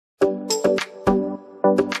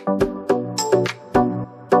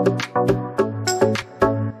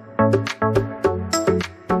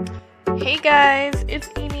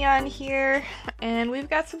Amieon here, and we've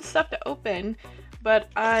got some stuff to open, but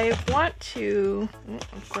I want to,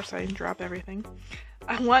 of course I didn't drop everything,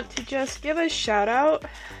 I want to just give a shout out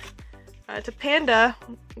to Panda.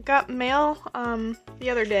 Got mail the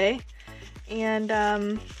other day, and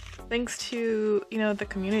thanks to, the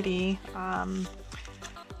community,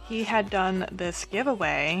 he had done this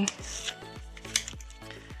giveaway,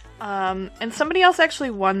 and somebody else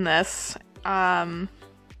actually won this,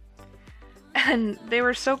 and they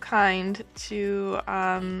were so kind to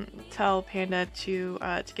tell Panda to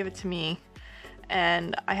give it to me,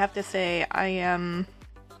 and I have to say I am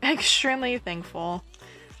extremely thankful.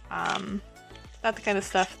 Not the kind of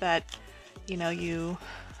stuff that you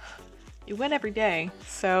win every day,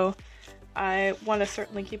 so I want to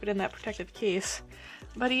certainly keep it in that protective case.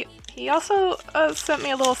 But he also sent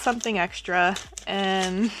me a little something extra,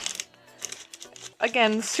 and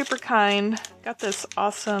again, super kind. Got this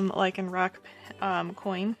awesome Lycan Rock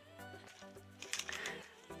coin.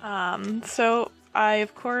 So I,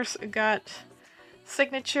 of course, got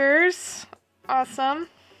signatures. Awesome.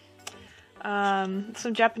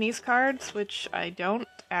 Some Japanese cards, which I don't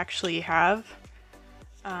actually have.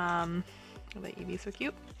 The Eevee, so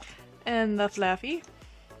cute. And the Fluffy.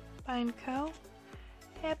 Amieon-Go.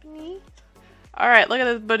 Happy. Alright, look at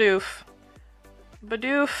this Bidoof.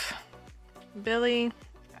 Bidoof. Billy,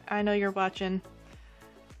 I know you're watching.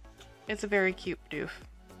 It's a very cute Bidoof.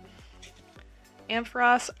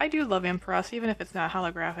 Ampharos, I do love Ampharos, even if it's not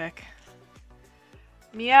holographic.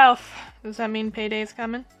 Meowth, does that mean payday's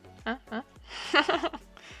coming? Huh?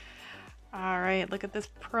 Alright, look at this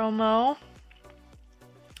promo.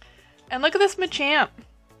 And look at this Machamp.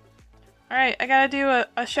 Alright, I gotta do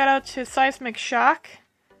a shout out to Seismic Shock.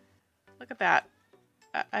 Look at that.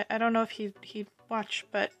 I don't know if he'd watch,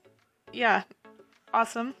 but yeah,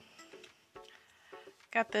 awesome.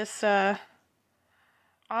 Got this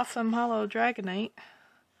awesome Hollow Dragonite.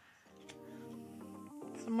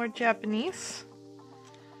 Some more Japanese.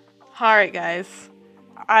 Alright guys,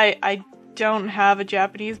 I don't have a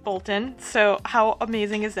Japanese Bolton, so how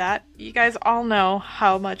amazing is that? You guys all know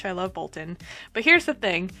how much I love Bolton. But here's the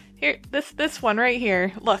thing. Here, this one right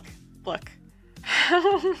here. Look.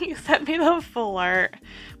 You sent me the full art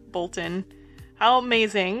Bolton. How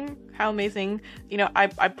amazing. How amazing.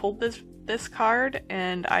 I pulled this card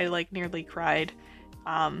and I like nearly cried.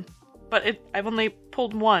 But I've only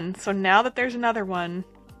pulled one, so now that there's another one,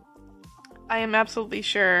 I am absolutely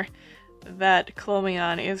sure that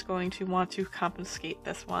Chloeon is going to want to confiscate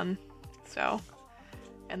this one. So,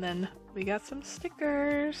 and then we got some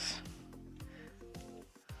stickers.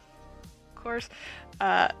 Of course,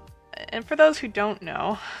 and for those who don't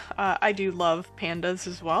know, I do love pandas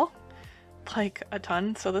as well. Like a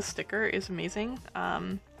ton, so this sticker is amazing.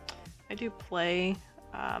 I do play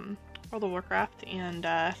World of Warcraft, and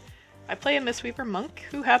I play a Mistweaver monk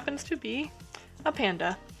who happens to be a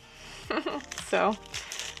panda. So,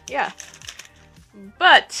 yeah.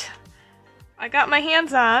 But I got my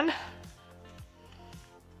hands on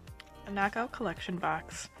a Knockout Collection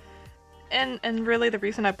box. And really the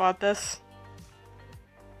reason I bought this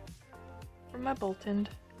for my Boltund.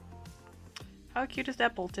 How cute is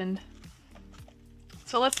that Boltund?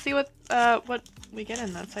 So let's see what we get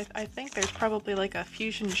in this. I think there's probably like a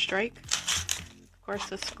fusion strike. Of course,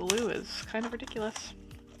 this glue is kind of ridiculous.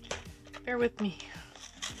 Bear with me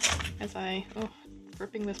as I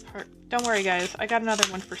ripping this part. Don't worry, guys. I got another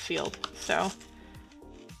one for sealed. So,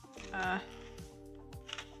 there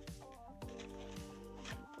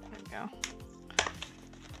we go.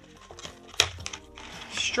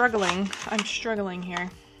 Struggling. I'm struggling here.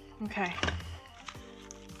 Okay.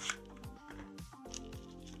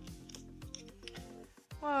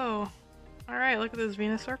 Whoa. Alright, look at this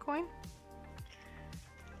Venusaur coin.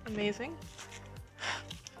 Amazing.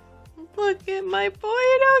 Look at my boy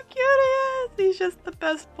and how cute he is! He's just the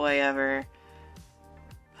best boy ever.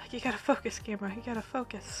 Like, you gotta focus, camera. You gotta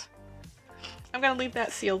focus. I'm gonna leave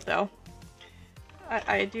that sealed though.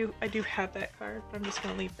 I do have that card, but I'm just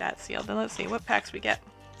gonna leave that sealed. And let's see what packs we get.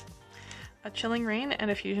 A Chilling Reign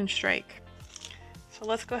and a Fusion Strike. So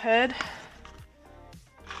let's go ahead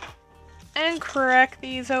and crack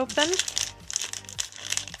these open.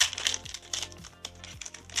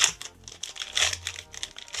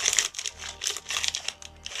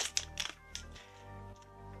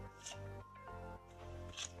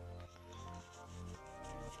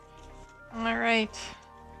 Alright.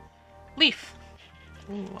 Leaf.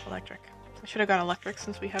 Ooh, electric. I should have got electric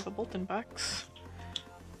since we have a Bolton box.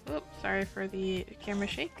 Oops, sorry for the camera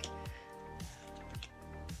shake.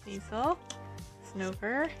 Sneasel.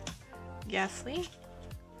 Snover. Ghastly.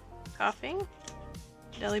 Coughing.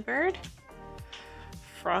 Delibird.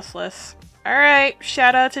 Frostless. Alright,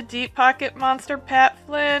 shout out to Deep Pocket Monster Pat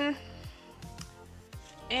Flynn.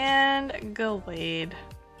 And Glade.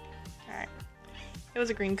 Alright. It was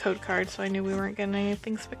a green code card, so I knew we weren't getting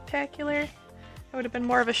anything spectacular. It would have been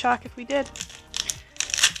more of a shock if we did.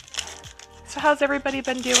 So how's everybody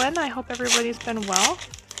been doing? I hope everybody's been well.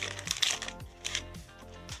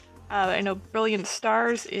 I know Brilliant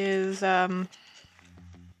Stars is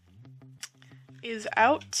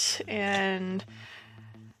out, and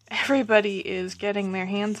everybody is getting their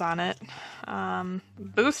hands on it.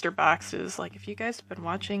 Booster boxes, like if you guys have been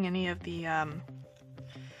watching any of the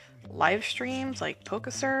live streams, like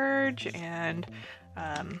PokeSurge and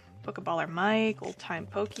Pokeballer Mike, Old Time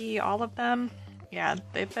Pokey, all of them, yeah,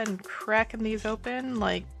 they've been cracking these open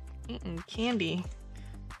like eating candy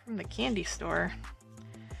from the candy store.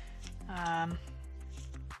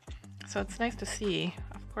 So it's nice to see.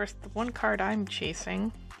 Of course, the one card I'm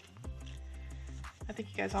chasing, I think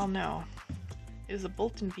you guys all know, is a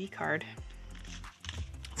Bolton V card.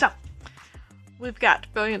 So, we've got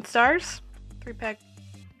Brilliant Stars, 3-pack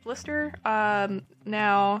blister.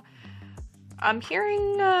 Now, I'm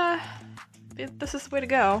hearing this is the way to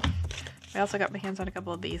go. I also got my hands on a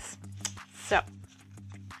couple of these. So,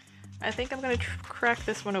 I think I'm going to crack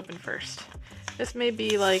this one open first. This may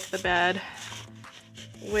be like the bad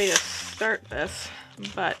way to start this,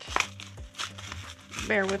 but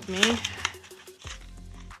bear with me.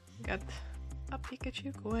 Got a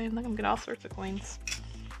Pikachu coin. Look, I'm getting all sorts of coins.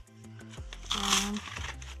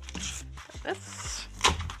 Got this.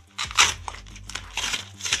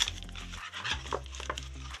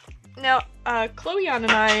 Now, Chloeon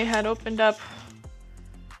and I had opened up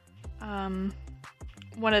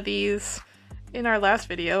one of these in our last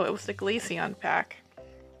video. It was the Glaceon pack.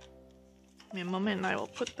 Give me a moment and I will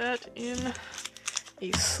put that in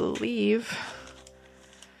a sleeve.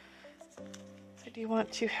 I do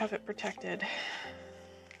want to have it protected.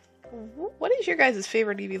 What is your guys'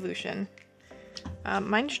 favorite evolution?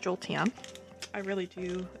 Mine's Jolteon. I really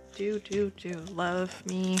do love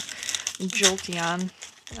me Jolteon.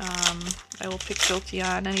 I will pick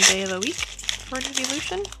Jolteon any day of the week for an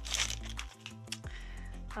evolution.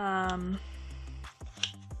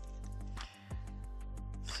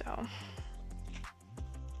 So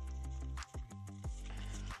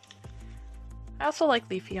I also like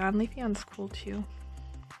Leafeon. Leafeon's cool too.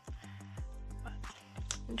 But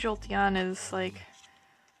Jolteon is like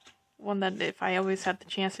one that if I always had the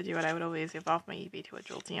chance to do it, I would always evolve my Eevee to a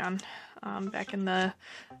Jolteon. Back in the,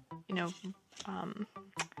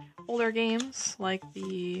 older games like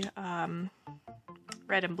the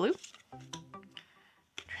Red and Blue.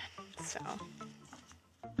 So,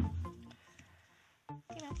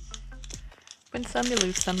 win some, you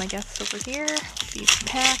lose some, I guess, over here. These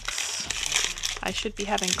packs. I should be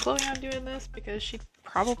having Chloeon doing this because she'd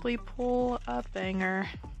probably pull a banger.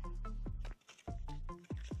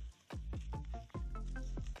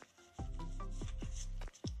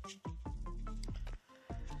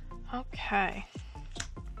 Okay.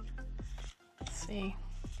 Let's see.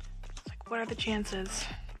 It's like, what are the chances?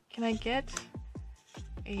 Can I get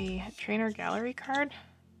a Trainer Gallery card?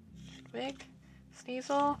 Big,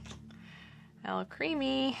 Sneasel,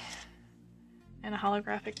 Alacreamy, and a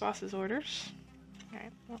holographic Boss's Orders.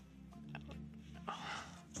 Alright, well.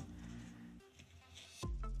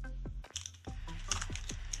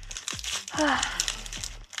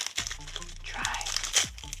 Try.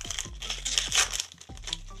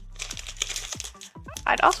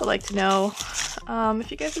 I'd also like to know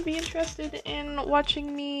if you guys would be interested in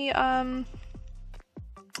watching me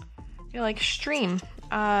like stream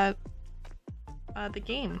the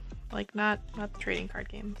game, like not the trading card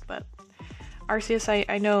game, but Arceus.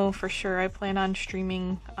 I know for sure I plan on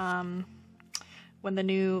streaming when the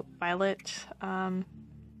new Violet and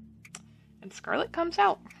Scarlet comes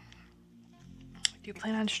out. I do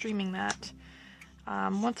plan on streaming that.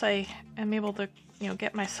 Once I am able to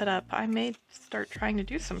get my setup, I may start trying to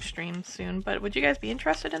do some streams soon, but would you guys be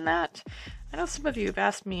interested in that? I know some of you have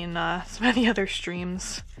asked me in some of the other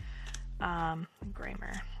streams.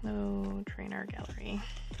 Grammar. No Trainer Gallery.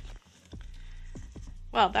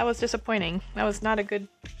 Well, that was disappointing. That was not a good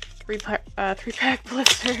three-pack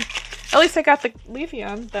blister. At least I got the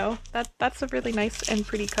Leafeon, though. That's a really nice and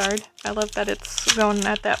pretty card. I love that it's going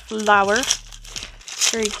at that flower.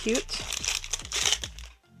 Very cute.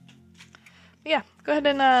 But yeah, go ahead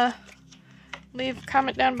and leave a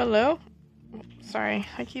comment down below. Sorry,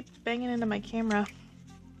 I keep banging into my camera.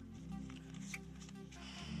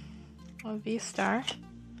 A V-Star.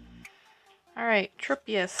 Alright,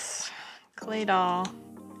 Tropius, Claydol,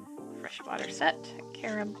 Freshwater Set,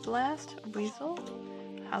 Carablast, Weasel,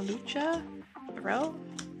 Halucha, Throw,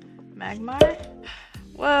 Magmar.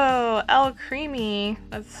 Whoa, El Creamy.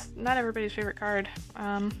 That's not everybody's favorite card.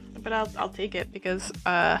 But I'll take it because,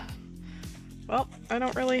 well, I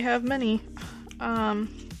don't really have many.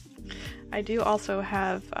 I do also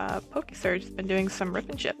have Pokesurge. It's been doing some rip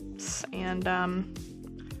and chips, and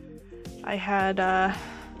I had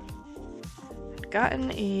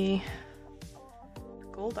gotten a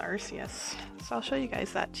gold Arceus, so I'll show you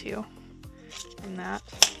guys that too. And that,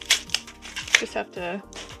 just have to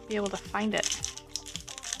be able to find it.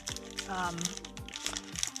 On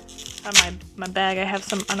my bag, I have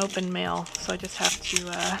some unopened mail, so I just have to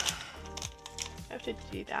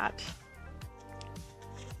do that.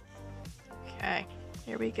 Okay,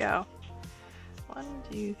 here we go. 1,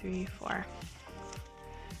 2, 3, 4.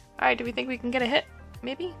 Alright, do we think we can get a hit?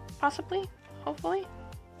 Maybe? Possibly? Hopefully?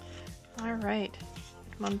 Alright.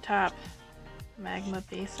 Come on top. Magma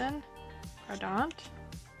Basin. Cardant.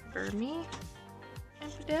 Burmy.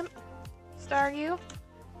 Impidimp. Staryu.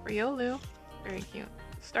 Riolu. Very cute.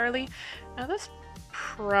 Starly. Now this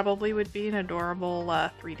probably would be an adorable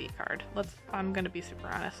 3D card. I'm gonna be super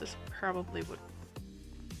honest, this probably would.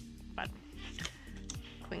 But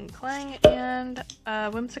Kling Klang and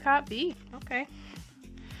Whimsicott B. Okay.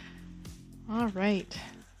 Alright.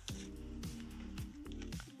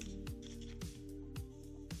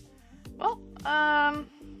 Well,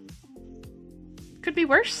 could be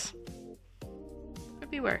worse.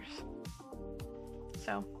 Could be worse.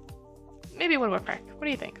 So, maybe one more pack. What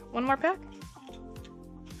do you think? One more pack?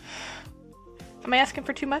 Am I asking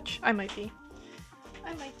for too much? I might be.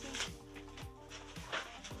 I might be.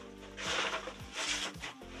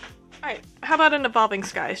 Alright, how about an Evolving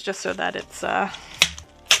Skies, just so that it's,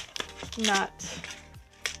 not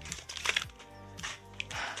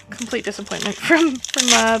complete disappointment from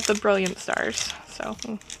the Brilliant Stars. So,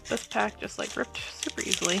 this pack just, like, ripped super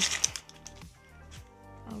easily.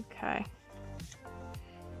 Okay.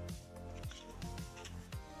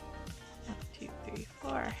 1, 2, 3,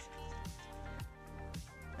 4.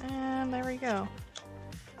 And there we go.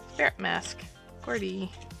 Spirit Mask,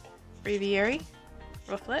 Gordy, Braviary,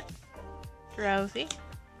 Rufflet, Drowsy,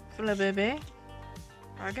 Flabébé,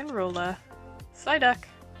 Roggenrola, Psyduck.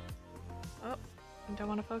 Oh, I don't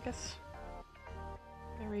want to focus.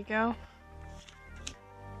 There we go.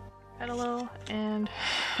 Petalil, and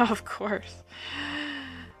of course,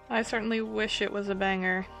 I certainly wish it was a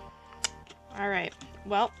banger. Alright,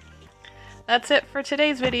 well, that's it for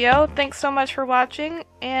today's video. Thanks so much for watching,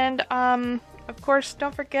 and of course,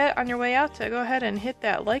 don't forget on your way out to go ahead and hit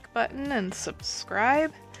that like button and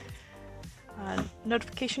subscribe.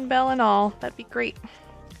 Notification bell and all. That'd be great.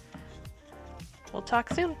 We'll talk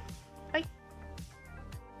soon.